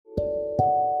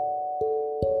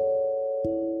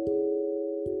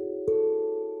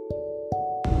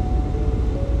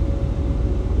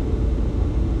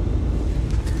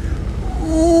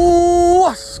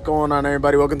going on,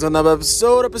 everybody? Welcome to another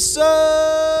episode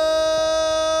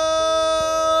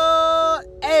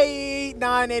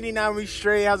 989. We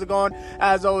straight. How's it going?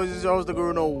 As always, it's your host, the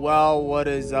Guru Noel. What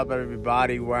is up,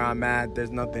 everybody? Where I'm at, there's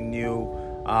nothing new.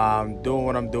 Doing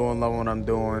what I'm doing, loving what I'm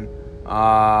doing.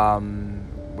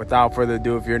 Without further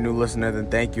ado, if you're a new listener,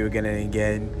 then thank you again and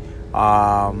again.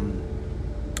 I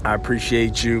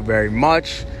appreciate you very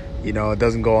much. You know, it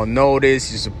doesn't go unnoticed.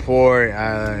 Your support,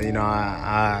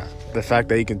 the fact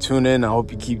that you can tune in. I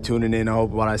hope you keep tuning in. I hope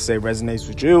what I say resonates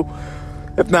with you.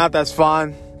 If not, that's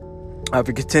fine. If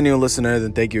you continue to listen,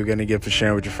 then thank you again and again for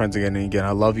sharing with your friends again and again.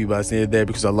 I love you, but I stay there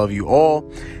because I love you all.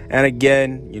 And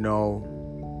again, you know,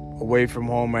 away from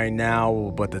home right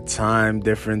now, but the time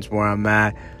difference where I'm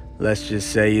at, let's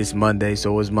just say it's Monday.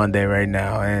 So it's Monday right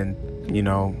now. And, you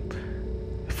know,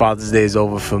 Father's Day is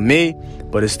over for me,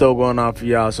 but it's still going on for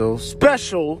y'all. So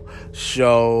special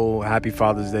show. Happy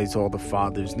Father's Day to all the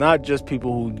fathers, not just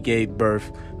people who gave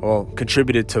birth or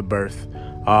contributed to birth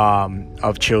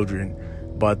of children,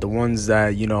 but the ones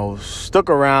that, you know, stuck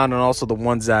around, and also the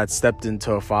ones that stepped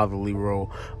into a fatherly role,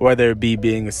 whether it be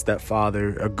being a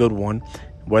stepfather, a good one,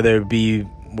 whether it be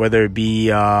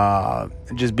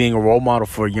just being a role model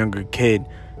for a younger kid,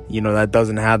 you know, that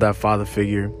doesn't have that father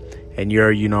figure. And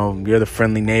you're the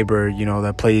friendly neighbor, you know,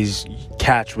 that plays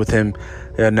catch with him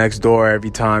next door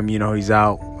every time, you know, he's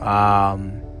out.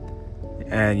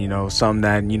 And, you know, something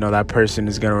that, you know, that person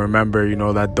is going to remember, you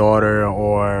know, that daughter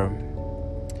or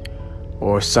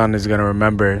son is going to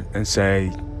remember and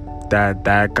say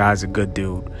that guy's a good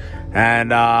dude.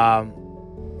 And,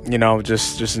 you know,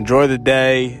 just enjoy the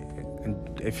day.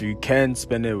 And if you can,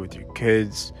 spend it with your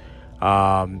kids.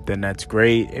 Then that's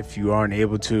great. If you aren't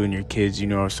able to and your kids, you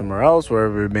know, are somewhere else,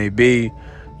 wherever it may be,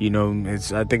 you know,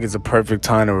 I think it's a perfect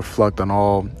time to reflect on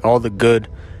all the good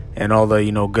and all the,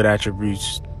 you know, good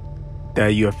attributes that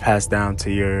you have passed down to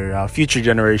your future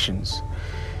generations.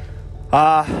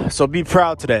 So be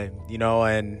proud today, you know,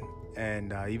 and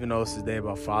even though it's a day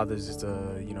about fathers, it's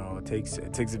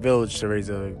it takes a village to raise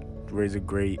a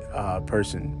great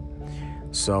person.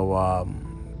 So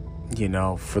you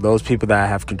know, for those people that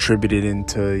have contributed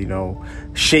into, you know,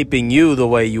 shaping you the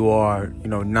way you are, you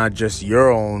know, not just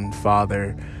your own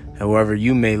father, whoever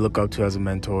you may look up to as a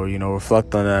mentor, you know,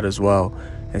 reflect on that as well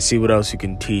and see what else you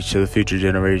can teach to the future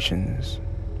generations.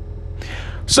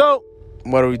 So,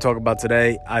 what are we talking about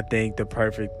today? I think the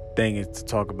perfect thing to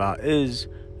talk about is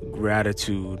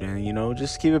gratitude, and, you know,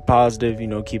 just keep it positive, you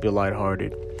know, keep it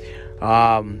lighthearted.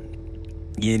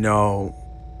 You know,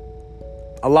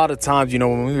 a lot of times, you know,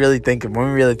 when we really think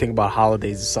about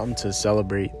holidays, it's something to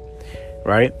celebrate,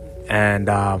 right? And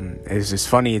it's just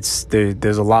funny.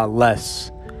 There's a lot less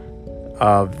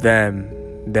of them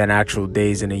than actual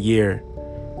days in a year,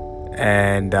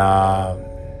 and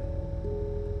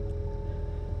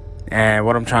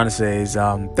what I'm trying to say is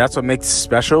that's what makes it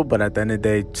special. But at the end of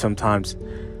the day, sometimes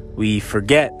we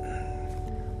forget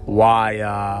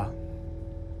why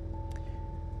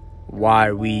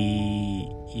we,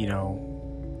 you know,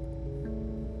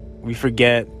 we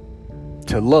forget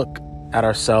to look at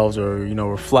ourselves or, you know,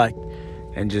 reflect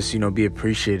and just, you know, be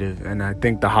appreciative. And I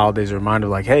think the holidays are a reminder,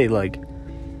 like, hey, like,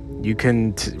 you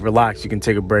can relax, you can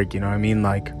take a break, you know what I mean?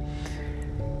 Like,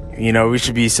 you know, we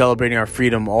should be celebrating our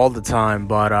freedom all the time,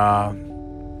 but,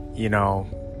 you know,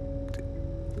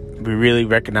 we really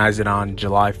recognize it on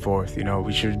July 4th. You know,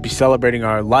 we should be celebrating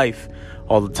our life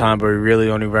all the time, but we really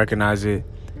only recognize it,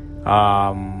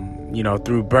 you know,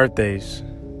 through birthdays.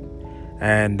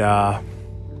 And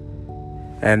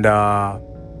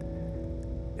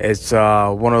it's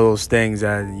one of those things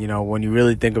that, you know, when you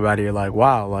really think about it, you're like,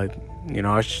 wow, like, you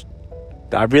know,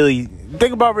 I really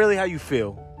think about really how you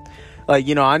feel. Like,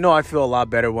 you know I feel a lot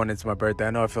better when it's my birthday.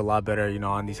 I know I feel a lot better, you know,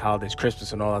 on these holidays,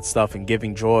 Christmas and all that stuff, and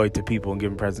giving joy to people and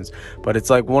giving presents. But it's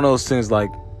like one of those things,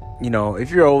 like, you know, if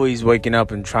you're always waking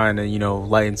up and trying to, you know,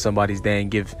 lighten somebody's day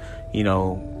and give, you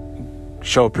know,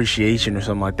 show appreciation or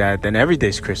something like that, then every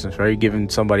day's Christmas, right? You're giving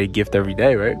somebody a gift every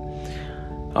day, right?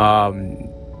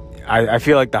 I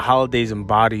feel like the holidays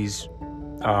embodies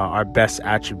our best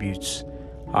attributes,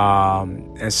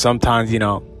 and sometimes, you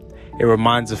know, it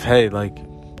reminds us, hey, like,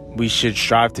 we should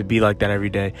strive to be like that every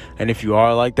day. And if you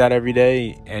are like that every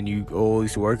day and you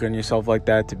always work on yourself like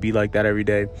that, to be like that every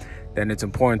day, then it's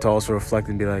important to also reflect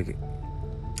and be like,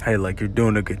 hey, like, you're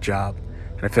doing a good job.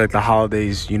 And I feel like the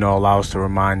holidays, you know, allow us to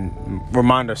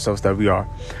remind ourselves that we are,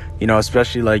 you know,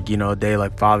 especially like, you know, a day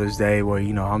like Father's Day, where,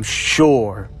 you know, I'm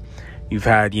sure you've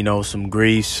had, you know, some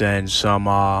griefs and some,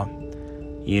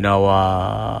 you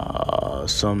know,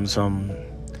 some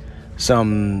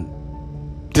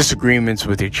disagreements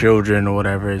with your children or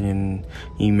whatever, and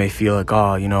you may feel like,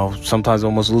 oh, sometimes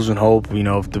almost losing hope,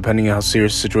 depending on how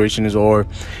serious the situation is, or,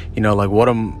 like what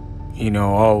oh,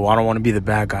 I don't want to be the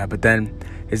bad guy. But then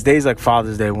it's days like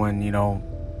Father's Day when,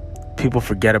 people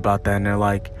forget about that, and they're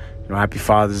like, happy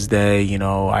Father's Day,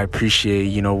 I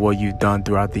appreciate, what you've done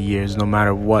throughout the years, no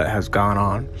matter what has gone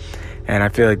on. And I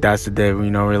feel like that's the day where,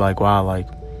 we're like, wow, like,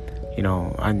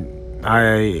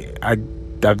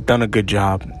 I've done a good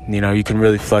job. You can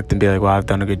really reflect and be like, well, I've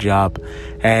done a good job.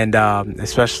 And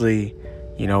especially,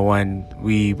 when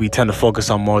we tend to focus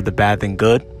on more of the bad than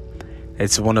good.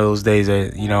 It's one of those days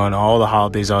that, and all the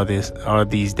holidays are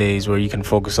these days where you can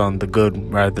focus on the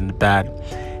good rather than the bad.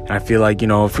 And I feel like,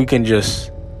 if we can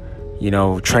just,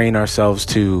 train ourselves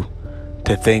to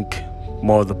think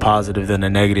more of the positive than the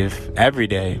negative every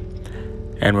day,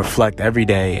 and reflect every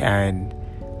day,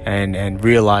 and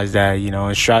realize that,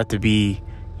 and strive to be,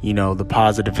 the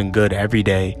positive and good every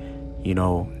day,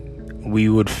 we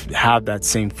would have that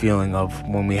same feeling of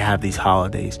when we have these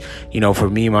holidays. For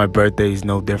me, my birthday is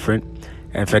no different.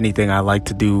 And if anything, I like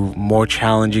to do more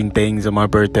challenging things on my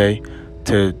birthday.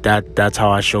 That's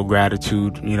how I show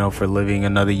gratitude, for living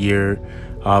another year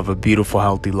of a beautiful,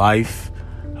 healthy life.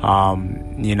 But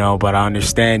I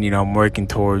understand, I'm working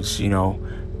towards,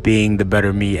 being the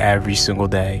better me every single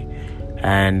day.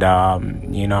 And,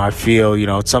 I feel,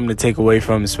 it's something to take away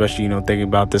from, especially, thinking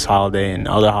about this holiday and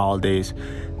other holidays,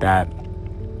 that,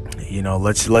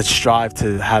 let's strive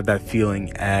to have that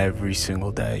feeling every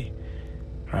single day.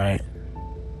 Right.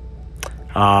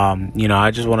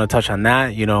 I just want to touch on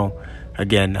that,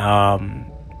 again,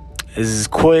 this is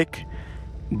quick.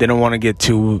 Didn't want to get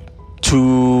too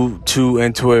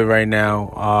into it right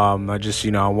now. I just,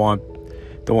 don't want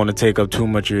to take up too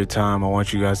much of your time. I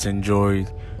want you guys to enjoy,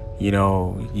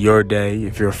 your day.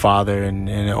 If you're a father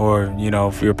or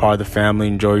if you're part of the family,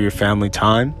 enjoy your family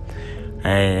time,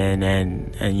 and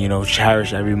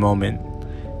cherish every moment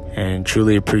and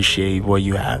truly appreciate what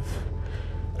you have.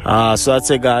 So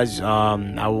that's it, guys.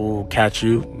 I will catch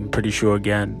you, I'm pretty sure,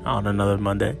 again on another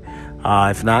Monday.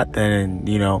 If not, then,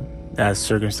 as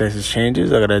circumstances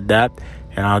changes, I got to adapt,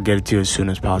 and I'll get it to you as soon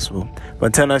as possible. But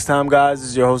until next time, guys,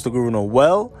 this is your host, the Guru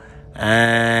Noel,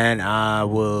 and I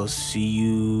will see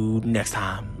you next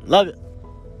time. Love it.